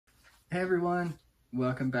Hey everyone,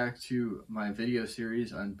 welcome back to my video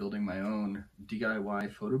series on building my own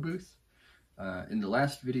DIY photo booth. In the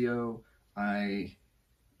last video, I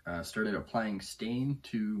started applying stain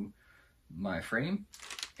to my frame,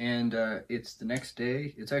 and it's the next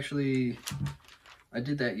day. I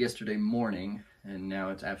did that yesterday morning, and now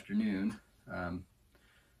it's afternoon. I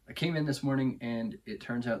came in this morning and it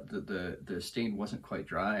turns out that the stain wasn't quite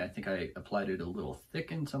dry. I think I applied it a little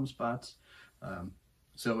thick in some spots.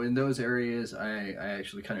 So in those areas, I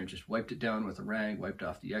actually kind of just wiped it down with a rag, wiped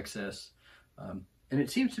off the excess, and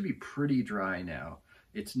it seems to be pretty dry now.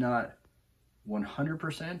 It's not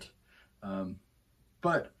 100%,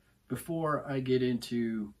 but before I get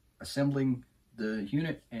into assembling the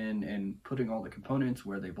unit and putting all the components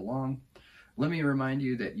where they belong, let me remind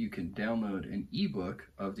you that you can download an ebook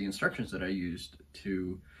of the instructions that I used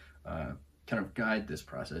to kind of guide this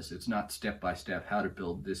process. It's not step-by-step how to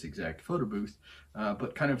build this exact photo booth,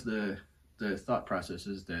 but kind of the thought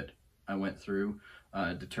processes that I went through,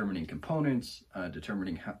 determining components,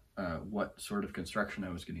 determining what sort of construction I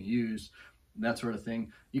was going to use, that sort of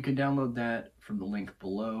thing. You can download that from the link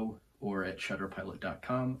below or at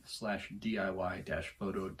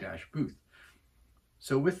shutterpilot.com/DIY-photo-booth.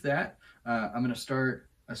 So with that, I'm going to start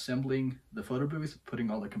assembling the photo booth,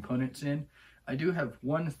 putting all the components in. I do have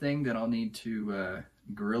one thing that I'll need to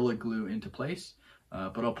Gorilla Glue into place,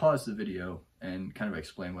 but I'll pause the video and kind of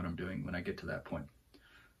explain what I'm doing when I get to that point.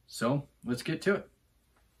 So let's get to it.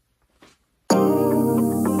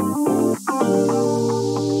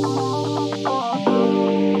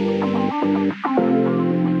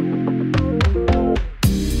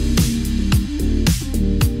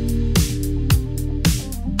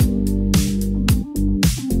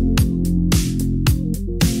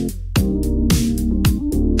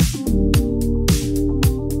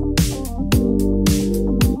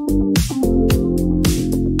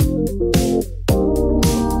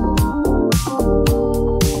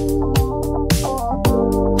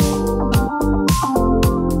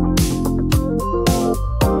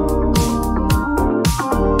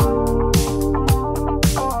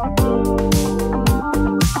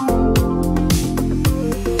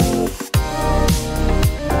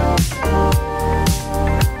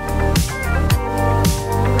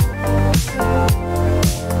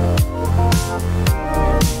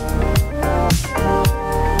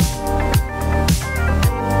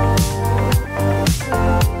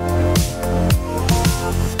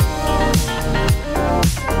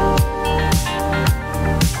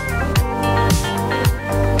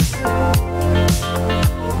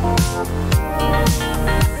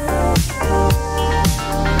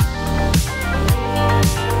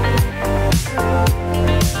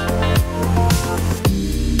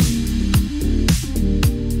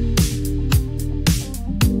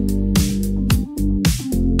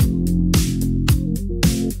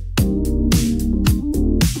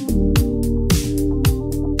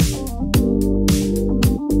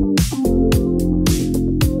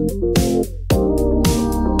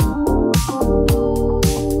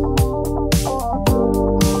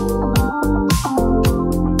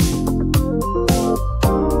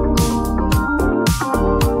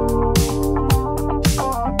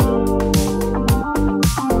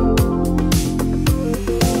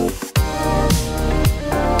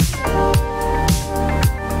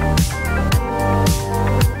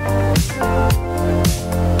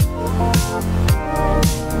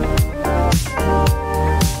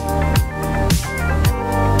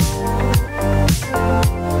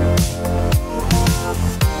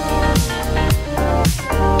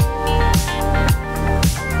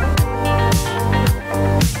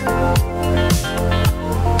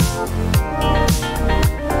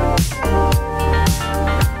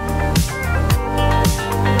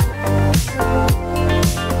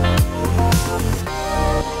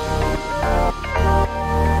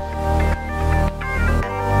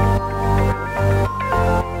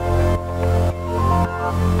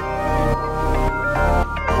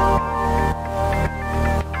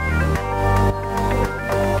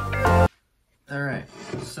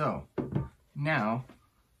 So now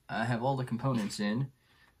I have all the components in,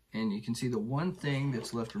 and you can see the one thing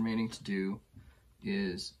that's left remaining to do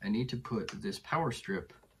is I need to put this power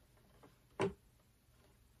strip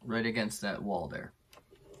right against that wall there.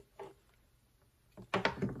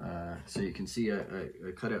 So you can see I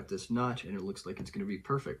cut out this notch and it looks like it's going to be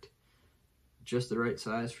perfect. Just the right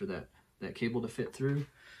size for that cable to fit through.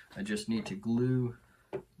 I just need to glue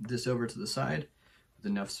this over to the side with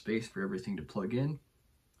enough space for everything to plug in,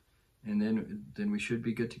 and then we should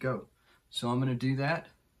be good to go. So I'm going to do that,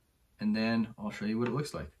 and then I'll show you what it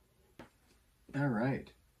looks like. All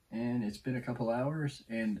right, and it's been a couple hours,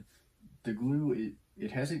 and the glue,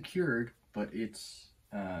 it hasn't cured, but it's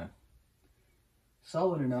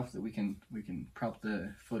solid enough that we can prop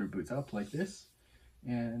the photo booth up like this,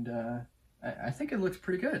 and I think it looks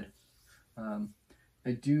pretty good.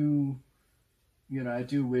 I do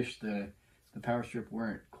wish the power strip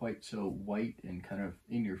weren't quite so white and kind of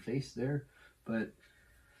in your face there, but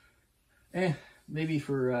maybe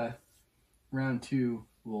for round 2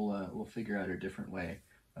 we'll figure out a different way.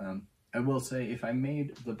 I will say, if I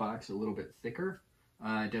made the box a little bit thicker,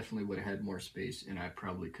 I definitely would have had more space, and I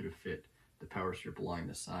probably could have fit the power strip along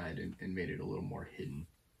the side and made it a little more hidden.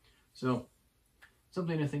 So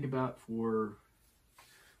something to think about for,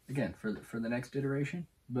 again, for the next iteration.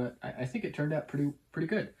 But I think it turned out pretty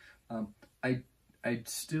good. I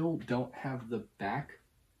still don't have the back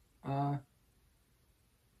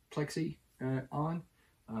plexi on,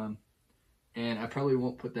 and I probably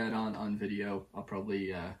won't put that on video. I'll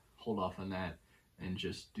probably hold off on that and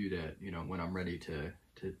just do that, you know, when I'm ready to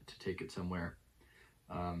take it somewhere.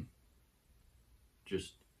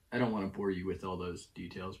 Just, I don't want to bore you with all those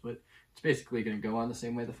details, but it's basically going to go on the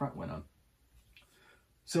same way the front went on.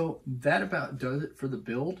 So that about does it for the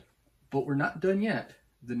build, but we're not done yet.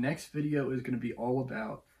 The next video is going to be all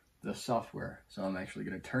about the software. So I'm actually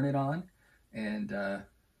going to turn it on and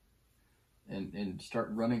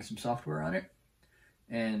start running some software on it,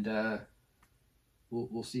 and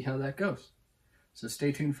we'll see how that goes. So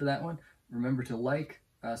stay tuned for that one. Remember to like,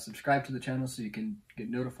 subscribe to the channel so you can get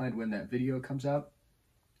notified when that video comes out.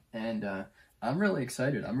 And I'm really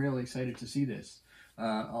excited. I'm really excited to see this.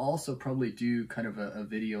 I'll also probably do kind of a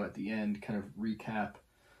video at the end, kind of recap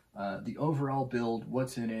the overall build,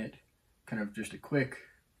 what's in it, kind of just a quick,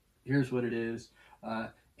 here's what it is,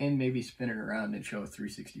 and maybe spin it around and show a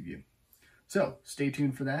 360 view. So stay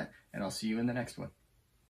tuned for that, and I'll see you in the next one.